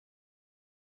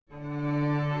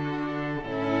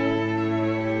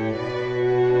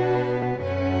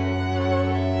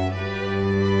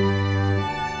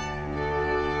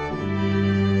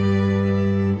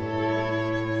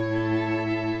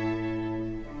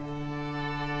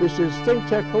This is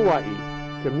ThinkTech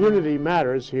Hawaii. Community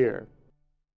matters here.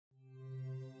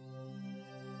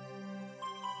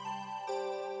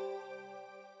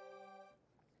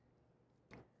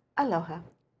 Aloha,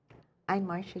 I'm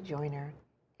Marsha Joyner,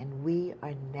 and we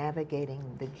are navigating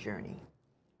the journey.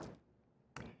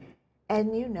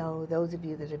 And you know, those of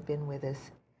you that have been with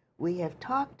us, we have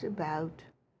talked about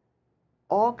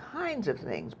all kinds of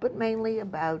things, but mainly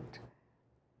about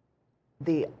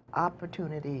the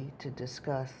opportunity to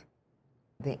discuss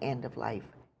the end of life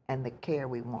and the care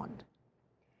we want.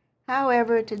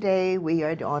 However, today we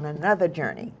are on another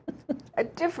journey, a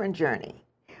different journey,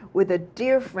 with a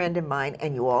dear friend of mine,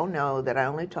 and you all know that I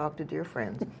only talk to dear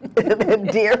friends, a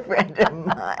dear friend of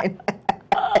mine,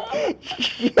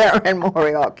 Sharon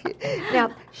Moriwaki.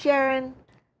 Now, Sharon.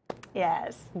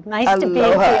 Yes, nice to be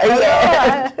here.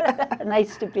 Yes.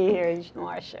 Nice to be here,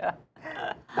 Marsha.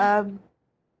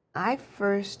 I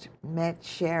first met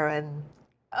Sharon.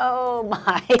 Oh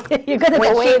my, you're going to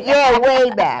go way back. Yeah, way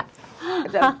back.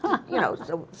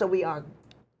 So we are,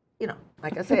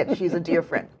 like I said, she's a dear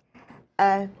friend.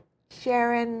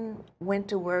 Sharon went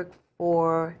to work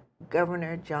for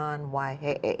Governor John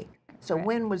Waihee. So Right.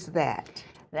 When was that?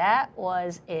 That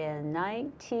was in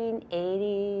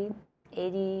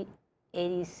 1980,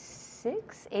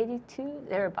 86, 82,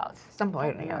 thereabouts.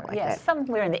 Somewhere like yes, that.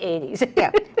 somewhere in the 80s.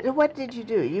 Yeah. So what did you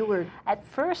do? You were... At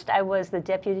first, I was the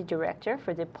deputy director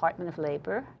for the Department of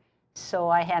Labor. So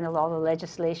I handled all the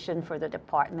legislation for the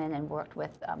department and worked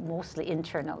with mostly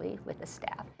internally with the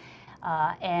staff.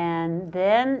 And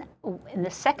then in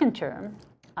the second term,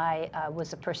 I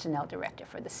was the personnel director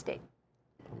for the state.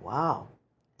 Wow.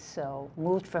 So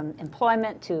moved from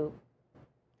employment to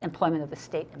employment of the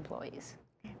state employees.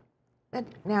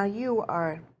 Now you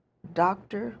are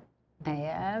doctor. I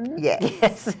am. Yes.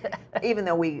 Yes. Even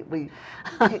though we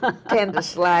tend to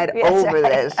slide Yes. over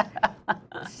this,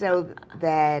 so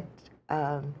that.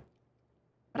 But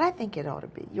I think it ought to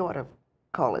be. You ought to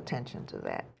call attention to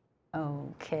that.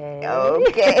 Okay.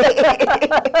 Okay.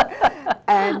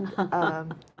 And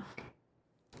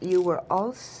you were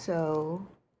also,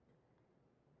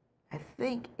 I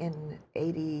think in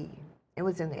 80, it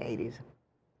was in the 80s,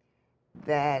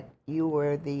 that you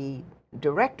were the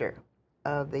director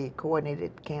of the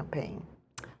coordinated campaign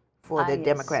for the Yes.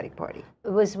 Democratic Party.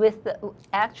 It was with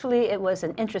actually, it was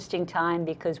an interesting time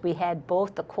because we had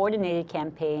both the coordinated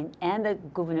campaign and the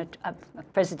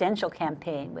presidential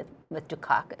campaign with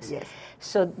Dukakis. Yes.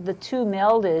 So the two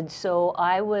melded. So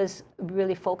I was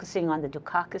really focusing on the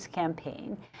Dukakis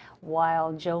campaign,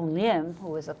 while Joan Lim, who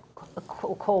was a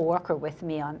co-worker with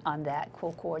me on that,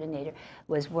 co-coordinator,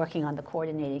 was working on the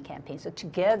coordinated campaign. So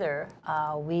together,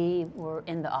 we were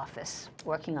in the office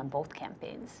working on both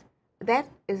campaigns. That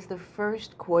is the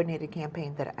first coordinated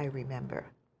campaign that I remember.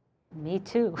 Me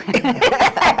too.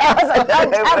 That was a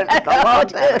long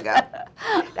time ago.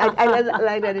 I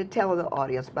like to tell the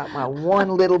audience about my one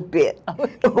little bit.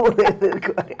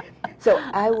 So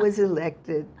I was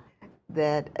elected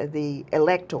the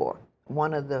elector,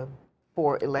 one of the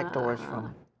 4 electors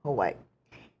from Hawaii.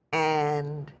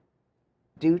 And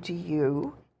due to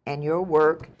you and your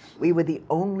work, we were the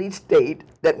only state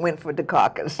that went for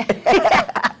Dukakis.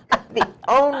 The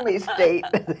only state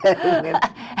that went.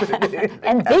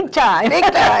 And big time. Big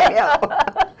time, yeah.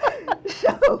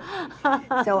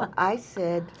 So I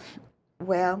said,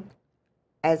 well,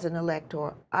 as an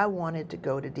elector, I wanted to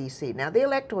go to D.C. Now, the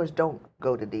electors don't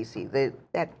go to D.C. The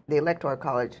Electoral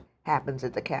College happens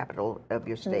at the capital of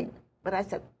your state. But I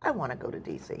said, I want to go to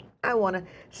D.C. I want to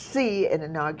see an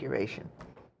inauguration.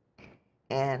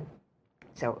 And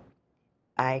so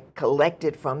I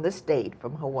collected from the state,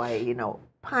 from Hawaii,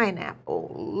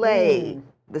 pineapple, lei.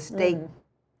 The state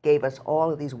gave us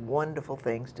all of these wonderful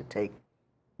things to take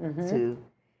to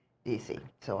D.C.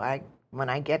 So when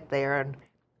I get there and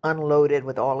unloaded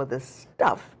with all of this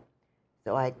stuff,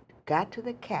 so I got to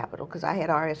the Capitol because I had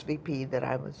RSVP that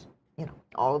I was,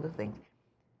 all of the things.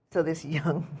 So this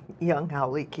young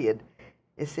Howley kid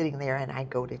is sitting there, and I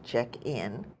go to check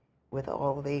in with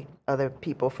all the other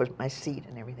people for my seat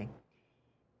and everything.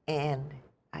 And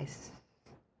I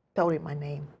told him my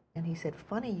name, and he said,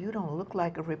 "Funny, you don't look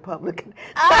like a Republican."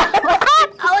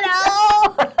 Oh no!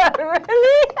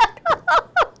 Really?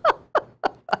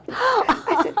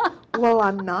 I said, "Well,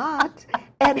 I'm not."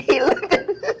 And he looked at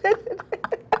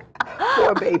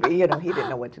poor baby, he didn't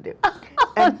know what to do.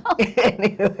 And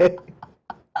anyway,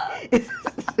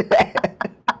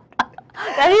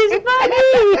 That is funny.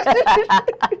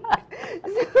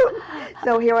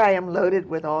 So here I am loaded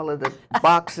with all of the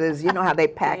boxes. You know how they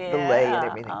pack the lei and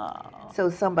everything. Oh. So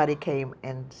somebody came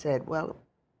and said, well,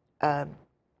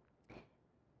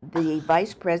 the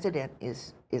vice president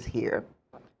is here.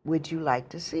 Would you like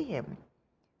to see him?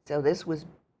 So this was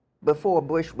before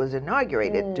Bush was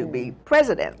inaugurated to be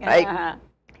president, right?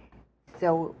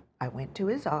 So I went to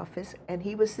his office, and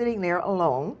he was sitting there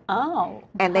alone. Oh.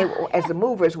 And they, as the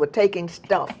movers were taking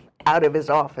stuff out of his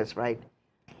office, right?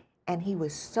 And he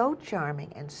was so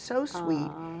charming and so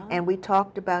sweet. And we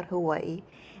talked about Hawaii,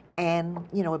 and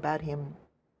you know, about him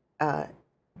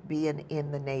being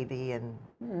in the Navy and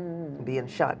being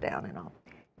shot down and all.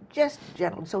 Just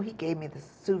gentle. So he gave me the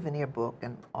souvenir book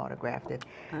and autographed it.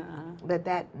 But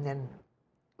that, and then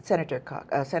Senator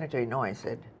Inouye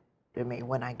said to me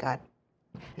when I got,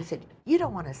 he said, "You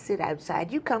don't want to sit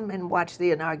outside. You come and watch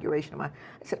the inauguration of my." I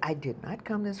said, "I did not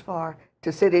come this far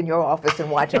to sit in your office and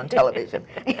watch on television.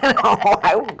 You know,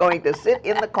 I'm going to sit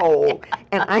in the cold,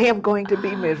 and I am going to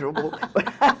be miserable." But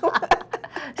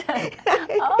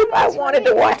if I wanted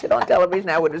to watch it on television,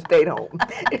 I would have stayed home.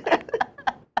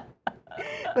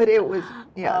 But it was,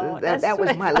 yeah, that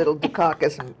was my little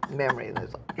Dukakis memory.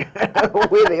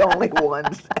 We're the only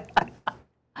ones.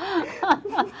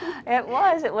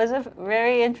 It was a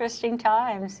very interesting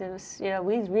times. It was, you know,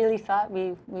 we really thought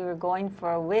we were going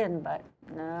for a win, but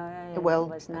no, it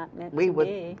was not meant to be. We were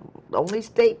the only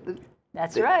state.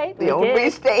 That's right. The only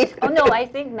state. Oh no, I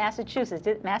think Massachusetts.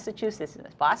 Massachusetts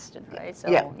is Boston, right? So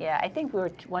yeah, I think we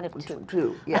were one of two.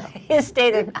 Two, yeah. His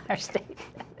state and our state.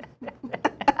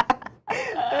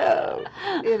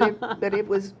 But it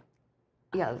was,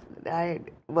 yeah, I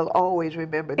will always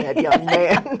remember that young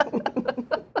man.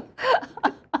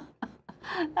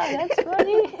 Oh, that's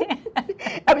funny.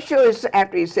 I'm sure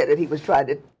after he said it, he was trying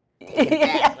to.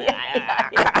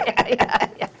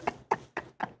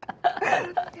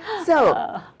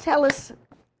 So, tell us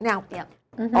now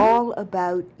all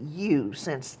about you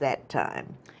since that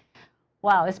time.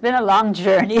 Wow, it's been a long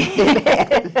journey.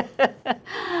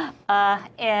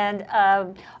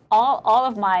 All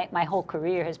of my whole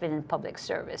career has been in public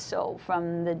service. So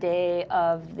from the day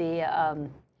of the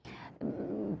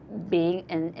being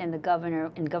in Governor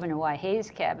Waihei's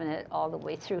cabinet all the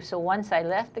way through. So once I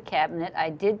left the cabinet, I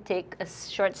did take a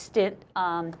short stint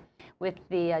with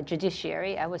the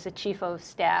judiciary. I was the chief of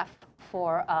staff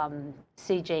for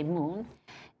C.J. Moon,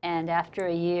 and after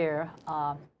a year,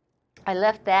 I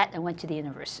left that and went to the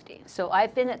university. So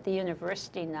I've been at the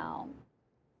university now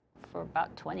for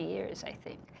about 20 years, I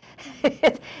think.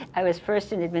 I was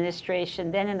first in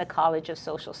administration, then in the College of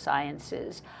Social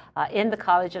Sciences. In the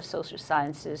College of Social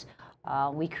Sciences,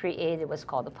 we created what's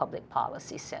called the Public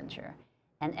Policy Center.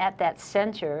 And at that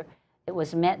center, it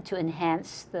was meant to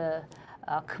enhance the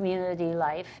community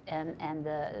life and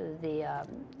the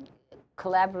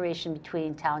collaboration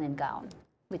between town and gown,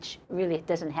 which really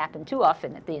doesn't happen too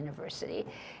often at the university.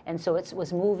 And so it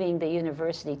was moving the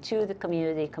university to the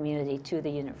community, community to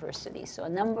the university. So a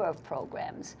number of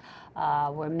programs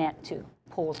were meant to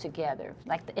pull together,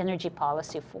 like the Energy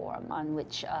Policy Forum on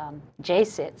which Jay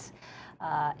sits.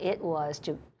 It was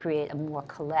to create a more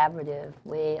collaborative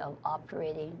way of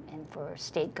operating and for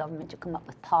state government to come up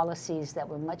with policies that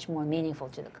were much more meaningful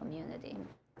to the community.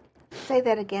 Say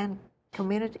that again.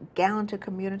 Community, gown to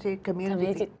community,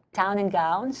 town and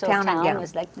gown. So town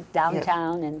was like the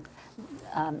downtown, and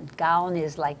gown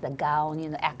is like the gown, you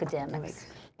know, academics,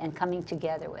 and coming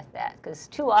together with that. Because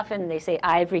too often they say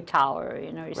ivory tower,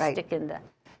 you know, you stick in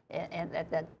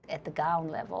at the gown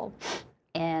level.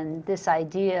 And this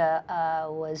idea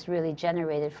was really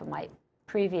generated from my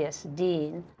previous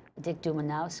dean, Dick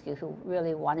Dumanowski, who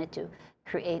really wanted to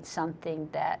create something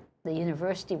that the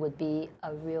university would be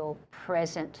a real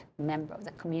present member of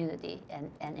the community and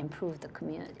improve the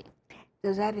community.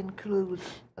 Does that include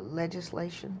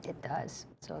legislation? It does.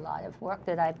 So a lot of work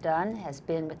that I've done has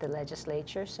been with the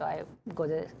legislature. So I go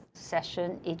to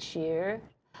session each year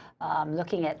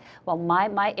looking at, well,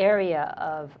 my area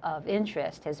of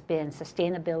interest has been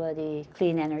sustainability,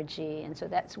 clean energy, and so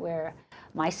that's where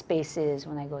my space is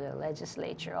when I go to the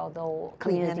legislature, although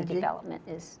community development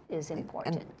is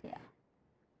important.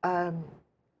 Now,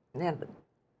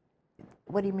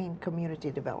 what do you mean community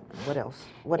development? What else?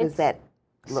 What does that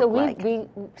look like?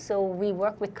 So we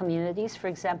work with communities. For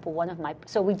example,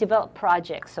 we develop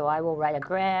projects. So I will write a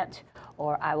grant,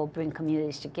 or I will bring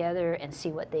communities together and see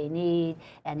what they need.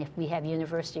 And if we have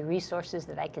university resources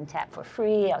that I can tap for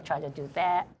free, I'll try to do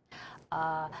that.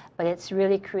 But it's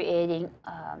really creating,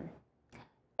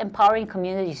 empowering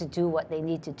communities to do what they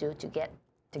need to do to get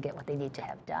what they need to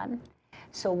have done.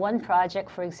 So one project,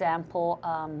 for example,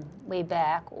 way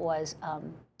back was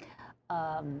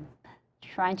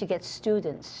trying to get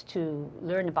students to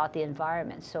learn about the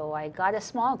environment. So I got a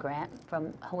small grant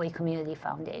from Hawaii Community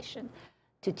Foundation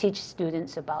to teach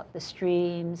students about the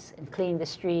streams and clean the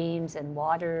streams and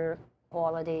water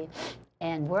quality,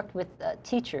 and worked with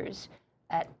teachers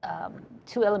at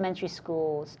 2 elementary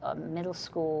schools, a middle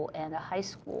school, and a high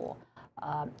school.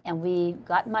 And we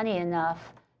got money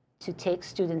enough to take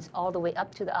students all the way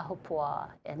up to the Ahupua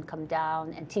and come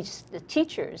down and teach the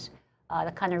teachers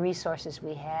the kind of resources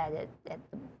we had at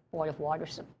the Board of Water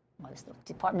Supply. What is the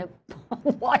Department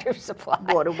of Water Supply?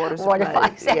 Water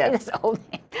Supply. Yeah. This old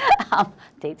name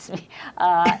dates me.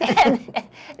 And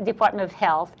Department of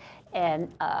Health, and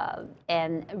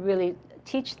really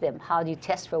teach them how do you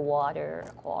test for water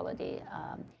quality.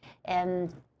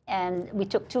 And we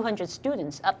took 200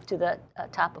 students up to the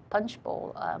top of Punch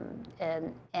Bowl,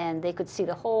 and they could see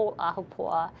the whole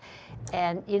Ahupua.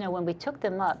 And you know, when we took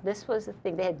them up, this was the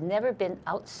thing: they had never been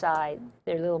outside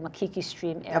their little Makiki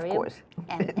Stream area. Of course.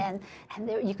 and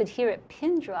there, you could hear it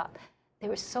pin drop. They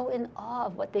were so in awe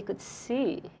of what they could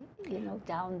see, you know,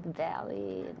 down the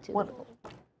valley into the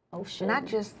ocean. Not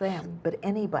just them, but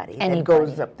anybody that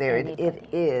goes up there. It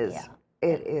is. Yeah.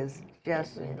 It is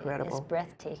just It really incredible. It's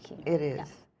breathtaking. It is. Yeah.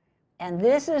 And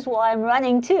this is why I'm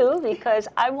running too, because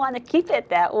I want to keep it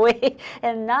that way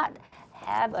and not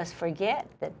have us forget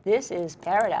that this is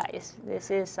paradise.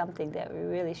 This is something that we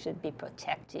really should be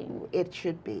protecting. It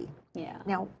should be. Yeah.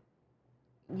 Now,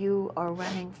 you are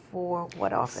running for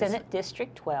what office? Senate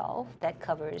District 12. That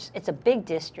covers, it's a big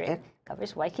district.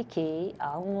 Covers Waikiki,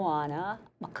 Ala Moana,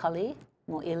 Makali,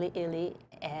 Mo'ili'ili,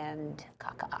 and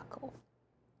Kaka'ako.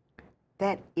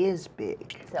 That is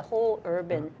big. It's the whole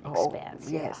urban expanse.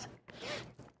 Yes.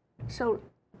 So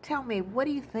tell me, what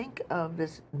do you think of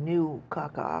this new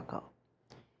Kaka'ako?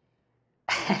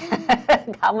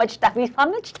 How much time we have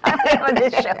on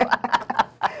this show?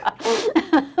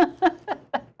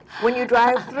 When you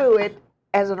drive through it,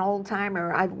 as an old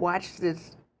timer, I've watched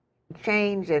this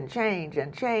change and change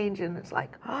and change, and it's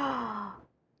like, I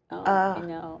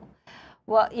know.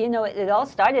 Well, you know, it all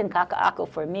started in Kaka'ako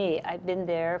for me. I've been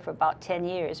there for about 10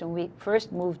 years. When we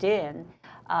first moved in,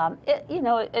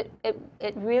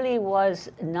 it really was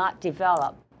not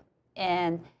developed.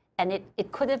 And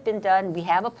it could have been done. We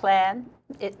have a plan.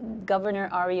 Governor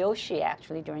Ariyoshi,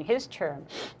 actually, during his term,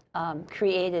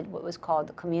 created what was called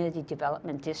the Community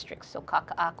Development District. So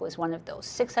Kaka'ako is one of those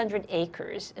 600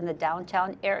 acres in the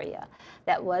downtown area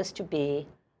that was to be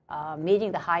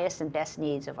meeting the highest and best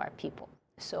needs of our people.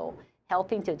 So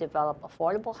helping to develop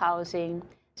affordable housing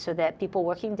so that people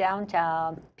working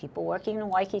downtown, people working in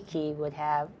Waikiki would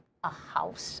have a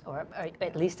house or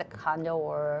at least a condo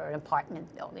or an apartment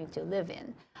building to live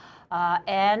in.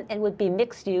 And it would be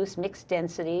mixed use, mixed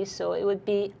density, so it would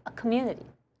be a community,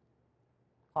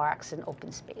 parks and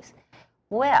open space.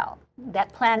 Well,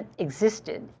 that plan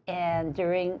existed, and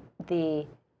during the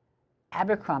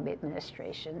Abercrombie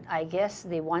administration, I guess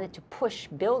they wanted to push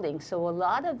building, so a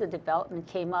lot of the development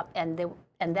came up, and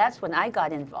that's when I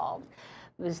got involved,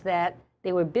 was that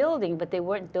they were building, but they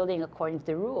weren't building according to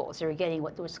the rules. They were getting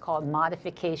what was called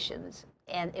modifications,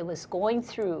 and it was going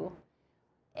through,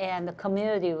 and the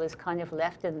community was kind of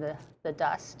left in the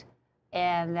dust.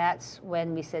 And that's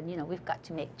when we said, you know, we've got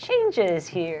to make changes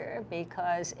here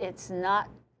because it's not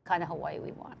kind of Hawaii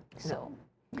we want. So,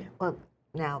 well,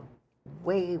 now,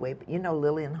 way, you know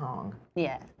Lillian Hong?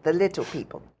 yeah. The little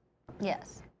people.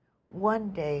 Yes. One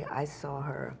day I saw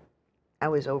her, I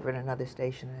was over at another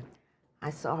station, and I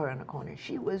saw her in the corner.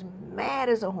 She was mad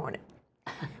as a hornet.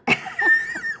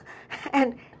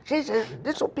 And she said,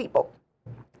 little people.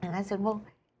 And I said, well,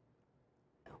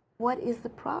 what is the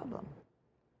problem?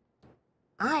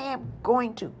 I am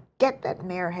going to get that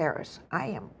Mayor Harris. I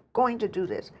am going to do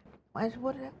this. I said,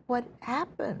 what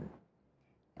happened?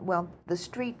 Well, the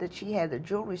street that she had the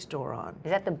jewelry store on.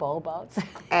 Is that the Bulbouts?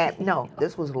 No,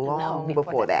 this was long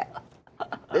before that.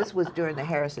 This was during the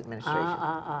Harris administration.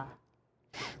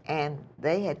 And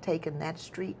they had taken that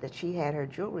street that she had her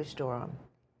jewelry store on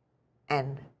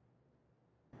and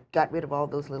got rid of all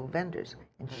those little vendors.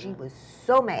 And she was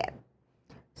so mad.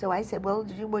 So I said, well,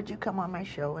 would you come on my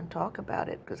show and talk about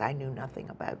it? Because I knew nothing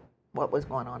about what was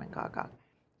going on in Kaka'ako.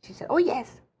 She said, oh,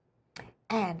 yes.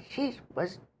 And she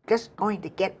was just going to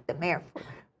get the mayor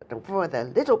for the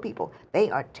little people. They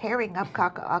are tearing up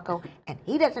Kaka'ako, and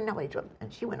he doesn't know what he's doing.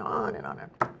 And she went on and on.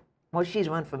 Well, she's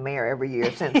run for mayor every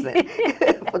year since then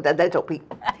for the little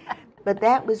people. But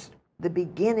that was the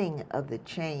beginning of the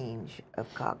change of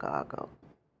Kaka'ako.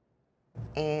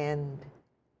 And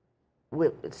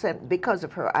because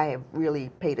of her, I have really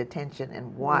paid attention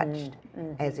and watched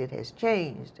as it has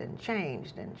changed and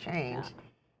changed and changed.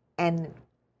 Yeah. And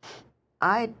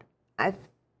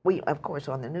we, of course,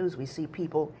 on the news, we see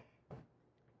people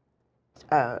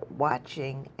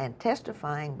watching and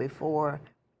testifying before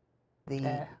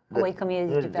the Hawaii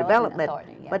Community the Development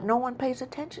Authority. Yeah. but no one pays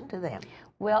attention to them.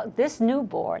 Well, this new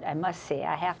board, I must say,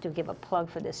 I have to give a plug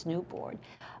for this new board.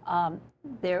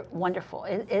 They're wonderful.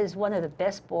 It is one of the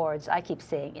best boards, I keep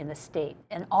saying, in the state.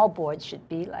 And all boards should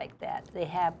be like that. They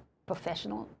have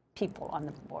professional people on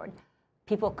the board,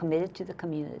 people committed to the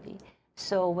community.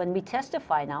 So when we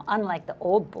testify now, unlike the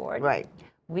old board, Right.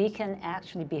 we can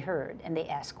actually be heard. And they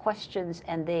ask questions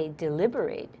and they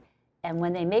deliberate. And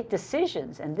when they make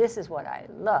decisions, and this is what I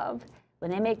love, when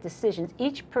they make decisions,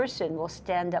 each person will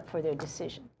stand up for their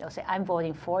decision. They'll say, I'm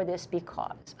voting for this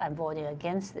because, I'm voting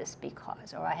against this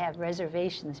because, or I have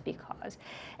reservations because.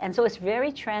 And so it's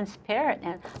very transparent.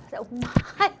 And so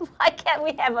why can't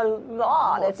we have a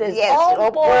law that says Yes,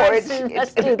 all boards boards.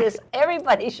 must do this?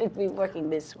 Everybody should be working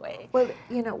this way. Well,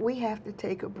 you know, we have to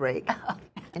take a break.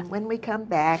 And when we come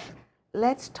back,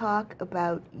 let's talk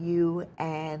about you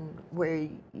and where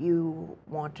you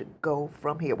want to go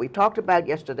from here. We talked about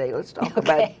yesterday. Let's talk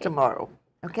about tomorrow.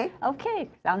 Okay? Okay,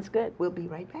 sounds good. We'll be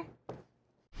right back.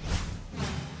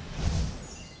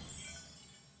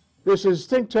 This is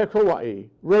ThinkTech Hawaii,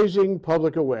 raising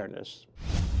public awareness.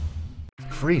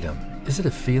 Freedom. Is it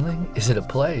a feeling? Is it a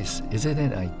place? Is it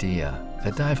an idea?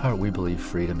 At DiveHeart, we believe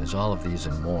freedom is all of these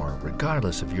and more,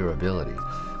 regardless of your ability.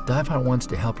 DiveHeart wants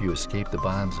to help you escape the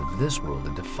bonds of this world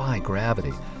and defy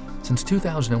gravity. Since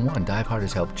 2001, DiveHeart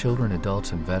has helped children,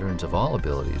 adults, and veterans of all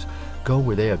abilities go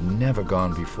where they have never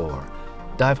gone before.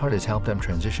 DiveHeart has helped them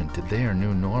transition to their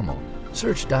new normal.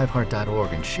 Search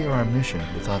diveheart.org and share our mission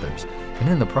with others, and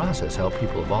in the process help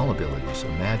people of all abilities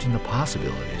imagine the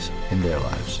possibilities in their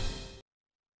lives.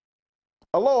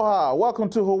 Aloha, welcome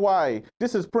to Hawaii.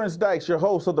 This is Prince Dykes, your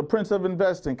host of the Prince of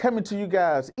Investing, coming to you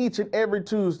guys each and every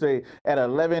Tuesday at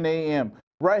 11 a.m.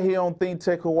 right here on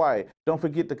ThinkTech Hawaii. Don't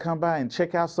forget to come by and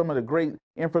check out some of the great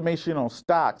information on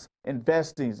stocks,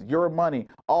 investing, your money,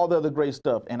 all the other great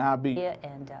stuff. And I'll be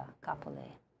And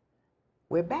Kapolei.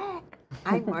 We're back.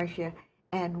 I'm Marsha,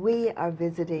 and we are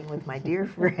visiting with my dear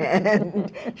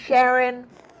friend, Sharon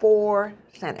for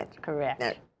Senate.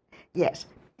 Correct. Yes.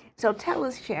 So tell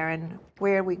us, Sharon,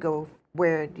 where we go,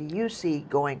 where do you see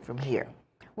going from here?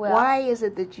 Well, Why is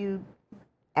it that you,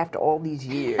 after all these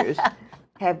years,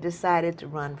 have decided to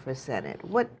run for Senate?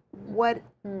 Where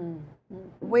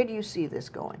do you see this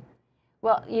going?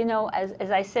 Well, you know,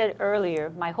 as I said earlier,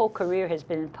 my whole career has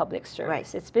been in public service.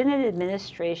 Right. It's been in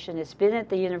administration. It's been at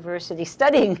the university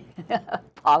studying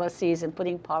policies and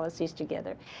putting policies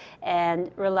together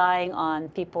and relying on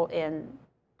people in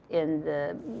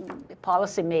the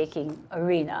policy-making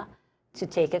arena to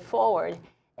take it forward.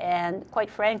 And quite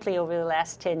frankly, over the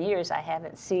last 10 years, I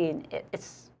haven't seen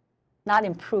it's not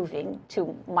improving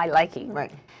to my liking.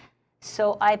 Right.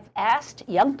 So I've asked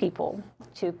young people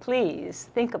to please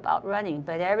think about running,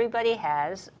 but everybody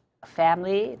has a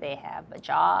family, they have a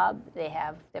job, they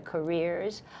have their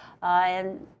careers,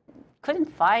 and couldn't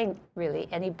find really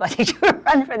anybody to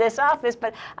run for this office,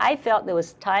 but I felt there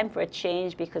was time for a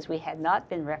change because we had not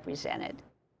been represented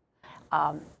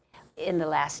in the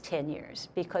last 10 years,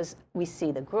 because we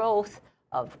see the growth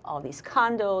of all these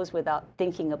condos without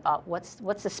thinking about what's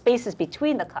the spaces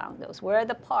between the condos, where are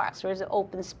the parks, where's the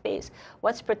open space,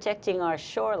 what's protecting our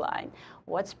shoreline,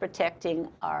 what's protecting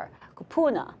our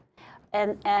kupuna.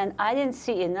 And I didn't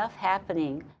see enough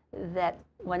happening that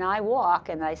when I walk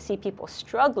and I see people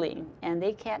struggling and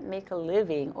they can't make a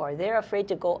living, or they're afraid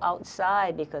to go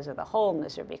outside because of the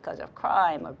homeless or because of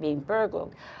crime or being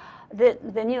burgled,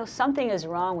 then you know something is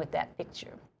wrong with that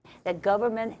picture. That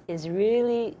government is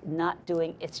really not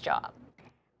doing its job,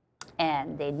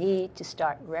 and they need to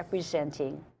start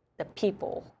representing the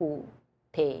people who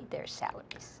pay their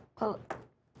salaries. Well,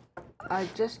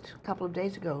 just a couple of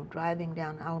days ago, driving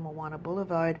down Ala Moana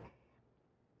Boulevard,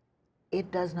 it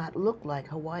does not look like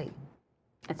Hawaii.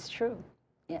 It's true,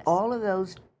 yes. All of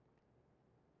those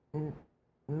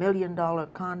million-dollar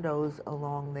condos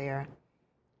along there,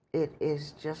 it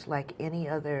is just like any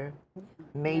other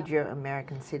major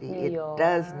American city. New It York,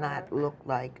 does not look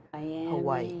like Miami,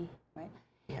 Hawaii. right?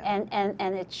 Yeah.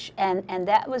 And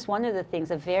that was one of the things,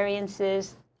 the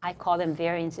variances. I call them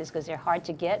variances because they're hard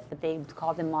to get, but they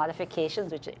call them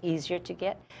modifications, which are easier to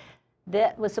get.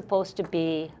 That was supposed to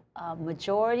be,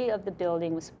 majority of the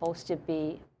building was supposed to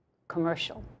be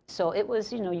commercial. So it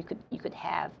was, you know, you could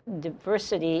have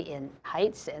diversity in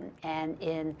heights and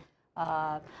in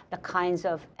the kinds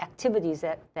of activities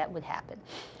that would happen.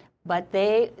 But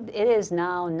it is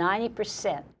now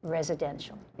 90%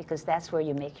 residential because that's where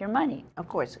you make your money. Of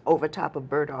course, over top of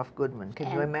Bergdorf Goodman.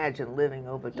 Can you imagine living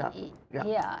over top?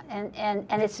 Yeah, and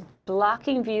it's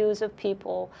blocking views of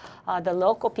people. The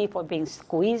local people are being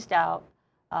squeezed out.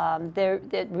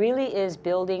 It really is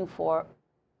building for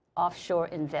offshore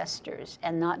investors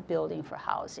and not building for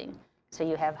housing. So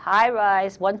you have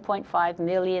high-rise, 1.5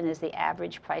 million is the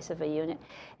average price of a unit.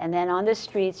 And then on the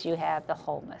streets, you have the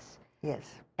homeless. Yes.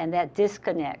 And that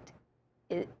disconnect,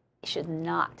 it should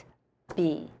not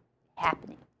be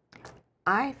happening.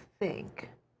 I think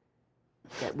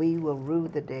that we will rue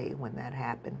the day when that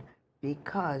happened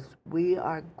because we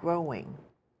are growing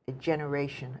a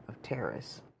generation of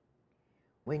terrorists.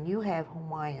 When you have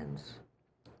Hawaiians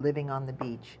living on the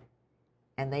beach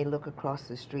and they look across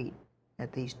the street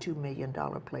at these $2 million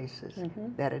places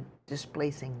that are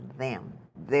displacing them,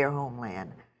 their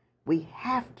homeland, we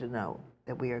have to know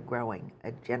that we are growing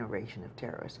a generation of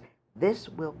terrorists. This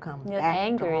will come back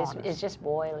anger to haunt us. is just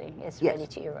boiling. It's Yes. ready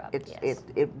to erupt.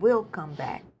 It will come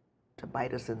back to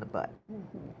bite us in the butt.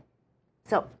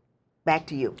 So, back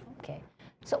to you. Okay.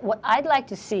 So what I'd like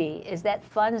to see is that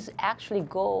funds actually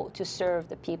go to serve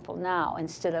the people now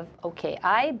instead of, okay,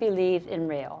 I believe in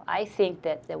rail. I think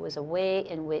that there was a way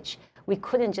in which we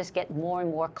couldn't just get more and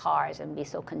more cars and be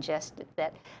so congested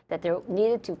that there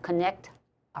needed to connect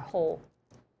our whole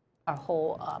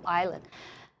island.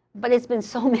 But it's been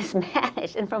so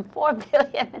mismanaged, and from 4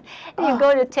 billion, and you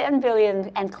go to 10 billion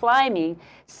and climbing,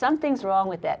 something's wrong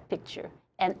with that picture.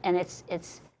 And it's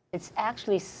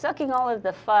actually sucking all of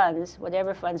the funds,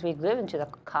 whatever funds we give into the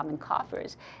common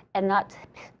coffers, and not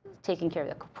taking care of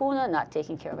the kupuna, not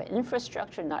taking care of our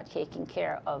infrastructure, not taking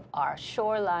care of our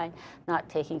shoreline, not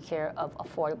taking care of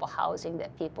affordable housing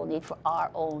that people need for our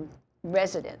own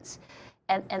residents.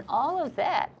 And all of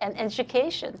that, and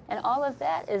education, and all of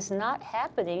that is not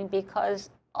happening because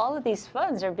all of these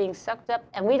funds are being sucked up,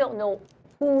 and we don't know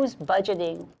who's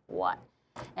budgeting what.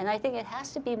 And I think it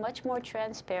has to be much more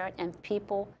transparent, and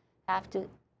people have to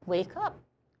wake up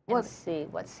and see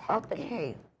what's happening.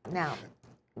 Okay, now,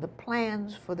 the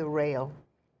plans for the rail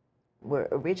were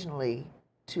originally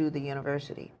to the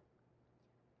university.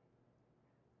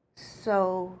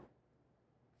 So,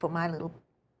 for my little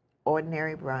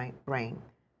ordinary brain,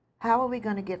 how are we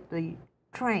going to get the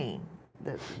train,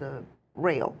 the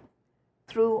rail,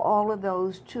 through all of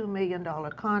those $2 million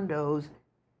condos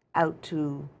out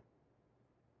to...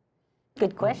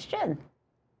 Good question.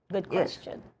 Good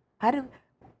question. Yes.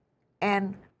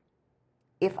 And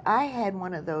if I had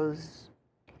one of those,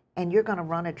 and you're going to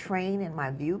run a train in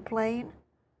my view plane,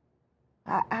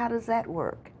 how does that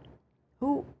work?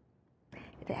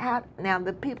 Now,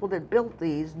 the people that built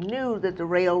these knew that the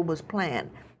rail was planned.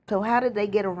 So how did they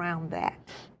get around that?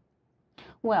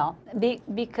 Well,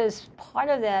 because part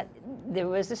of that, there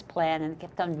was this plan, and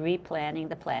kept on replanning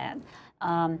the plan.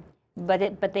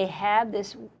 But they have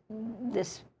this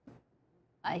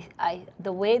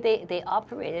the way they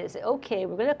operate is, okay,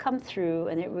 we're going to come through,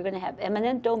 and we're going to have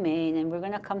eminent domain, and we're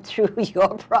going to come through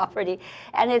your property.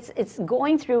 And it's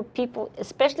going through people,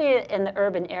 especially in the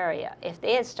urban area. If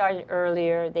they had started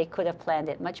earlier, they could have planned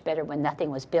it much better when nothing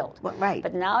was built. Well, right.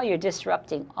 But now you're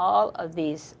disrupting all of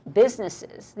these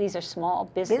businesses. These are small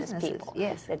businesses, people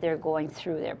yes. that they're going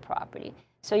through their property.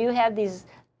 So you have these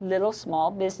little small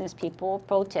business people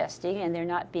protesting, and they're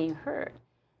not being heard.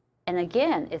 And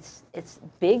again, it's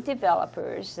big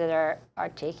developers that are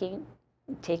taking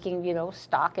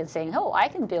stock and saying, oh, I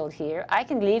can build here, I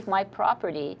can leave my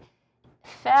property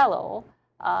fallow,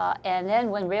 and then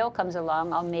when rail comes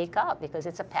along, I'll make up because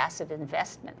it's a passive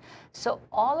investment. So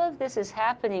all of this is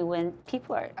happening when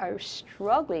people are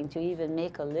struggling to even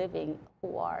make a living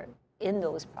who are in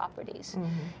those properties.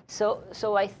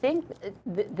 So I think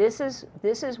this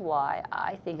is why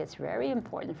I think it's very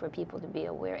important for people to be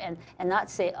aware and not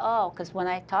say, oh, because when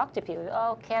I talk to people,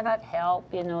 oh, cannot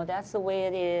help, that's the way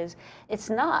it is. It's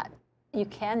not. You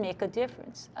can make a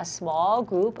difference. A small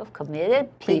group of committed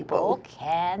people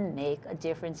can make a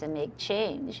difference and make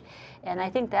change. And I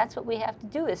think that's what we have to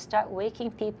do, is start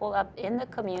waking people up in the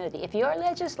community. If your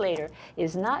legislator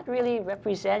is not really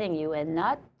representing you and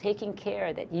not taking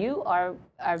care that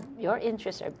your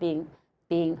interests are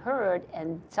being heard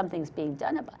and something's being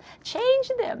done about it,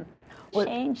 change them. Well,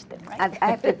 change them, right? I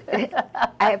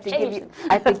have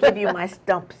to give you my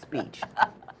stump speech.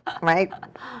 Right?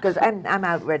 Because I'm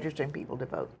out registering people to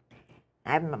vote.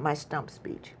 I have my stump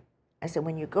speech. I said,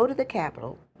 when you go to the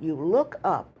Capitol, you look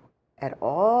up at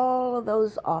all of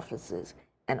those offices,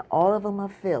 and all of them are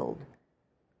filled.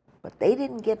 But they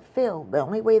didn't get filled. The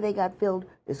only way they got filled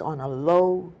is on a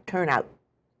low turnout.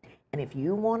 And if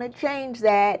you want to change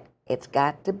that, It's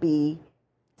got to be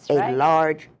That's a right.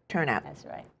 large turnout. That's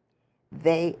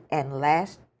right. And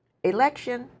last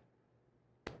election,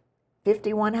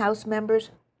 51 House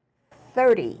members,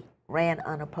 30 ran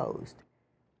unopposed.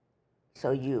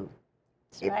 So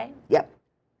That's right. Yep.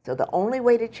 So the only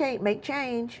way to make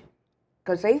change,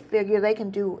 because they figure they can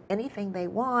do anything they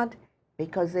want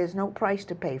because there's no price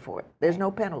to pay for it. There's no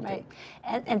penalty.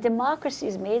 Right. And democracy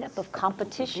is made up of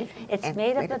competition. It's And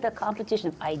made up of the competition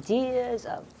of ideas,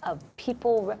 of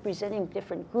people representing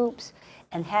different groups,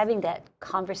 and having that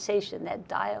conversation, that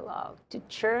dialogue, to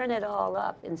churn it all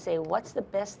up and say, what's the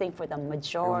best thing for the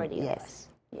majority of us?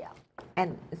 Yeah.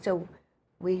 And so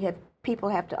people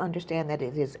have to understand that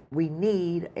we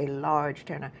need a large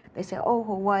turnout. They say, oh,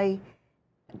 Hawaii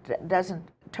doesn't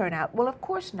turn out. Well, of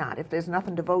course not, if there's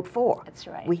nothing to vote for. That's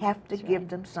right. We have to That's give right.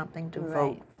 them something to Right.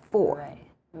 vote for. Right,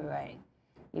 right.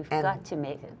 You've got to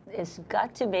make it. It's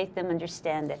got to make them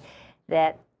understand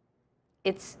that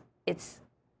it's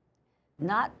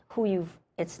not who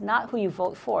you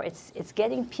vote for. It's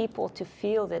getting people to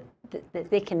feel that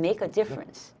they can make a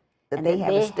difference. That and they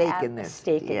have a stake have in this. A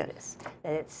stake Yeah. in this.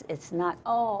 That it's not,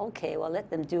 oh, okay, well, let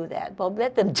them do that. Well,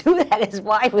 let them do that is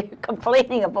why we're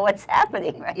complaining about what's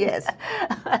happening, right? Yes.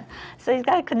 So you've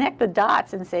got to connect the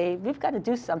dots and say, we've got to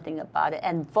do something about it,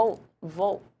 and vote,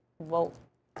 vote, vote.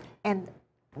 And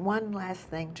one last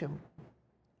thing to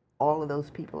all of those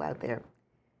people out there,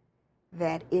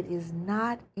 that it is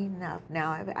not enough.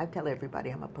 Now, I tell everybody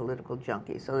I'm a political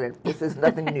junkie, so that this is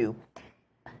nothing new.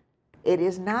 It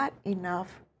is not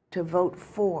enough to vote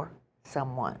for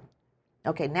someone.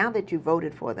 Okay, now that you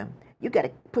voted for them, you got to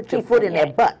put your foot in their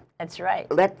butt. That's right.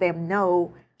 Let them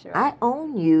know, That's right. I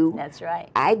own you. That's right.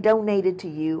 I donated to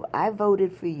you. I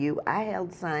voted for you. I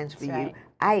held signs for That's you. right.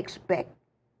 I expect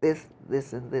this,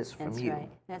 this, and this from That's you. right.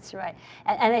 That's right.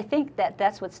 And I think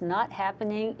that's what's not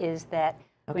happening is that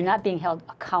we're not being held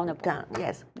accountable.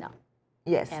 Yes. No.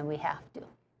 Yes. And we have to.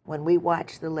 When we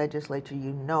watch the legislature,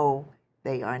 you know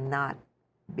they are not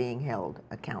being held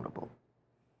accountable.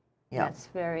 Yeah. That's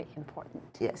very important.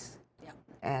 Yes. Yeah.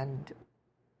 And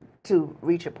to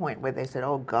reach a point where they said,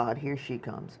 "Oh God, here she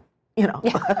comes," you know.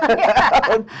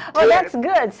 Well, that's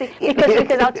good. See,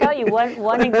 because I'll tell you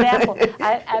one example.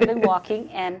 I've been walking,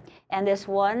 and this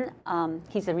one,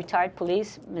 he's a retired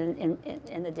policeman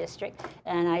in the district,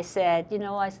 and I said,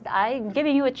 I'm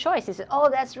giving you a choice. He said, oh,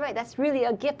 that's right, that's really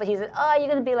a gift. But he said, oh, you're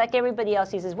going to be like everybody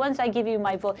else. He says, once I give you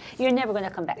my vote, you're never going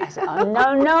to come back. I said, oh,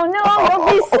 no, you'll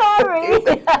be sorry.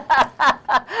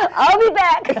 I'll be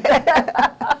back.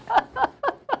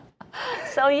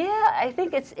 So yeah, I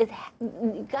think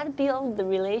you got to build the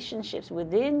relationships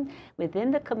within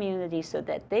the community so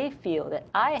that they feel that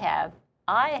I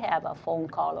have a phone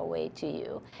call away to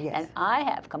you, Yes. and I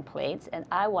have complaints, and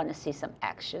I want to see some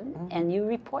action, and you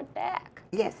report back.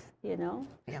 Yes. You know.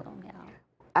 Yeah. So, yeah.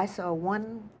 I saw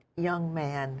one young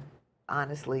man,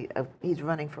 honestly, he's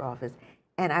running for office,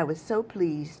 and I was so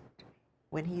pleased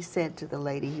when he said to the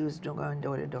lady, he was going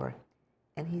door to door,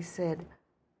 and he said,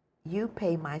 "You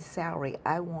pay my salary.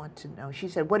 I want to know." She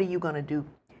said, "What are you going to do?"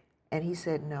 And he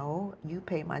said, "No, you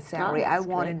pay my salary. I that's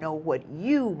want to great. know what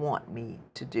you want me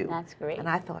to do." That's great. And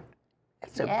I thought,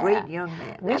 that's a Yeah. great young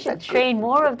man. We That's a should good- train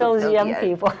more of those young Yeah.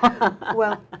 people.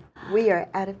 Well, we are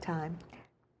out of time.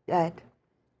 But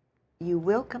you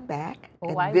will come back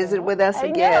and I visit will. with us I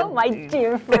again. know, my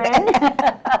dear friend.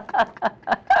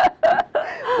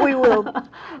 We will.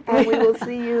 And we will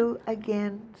see you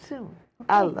again soon.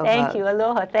 Aloha. Thank you.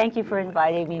 Aloha. Thank you for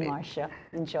inviting me, Marsha.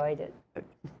 Enjoyed it.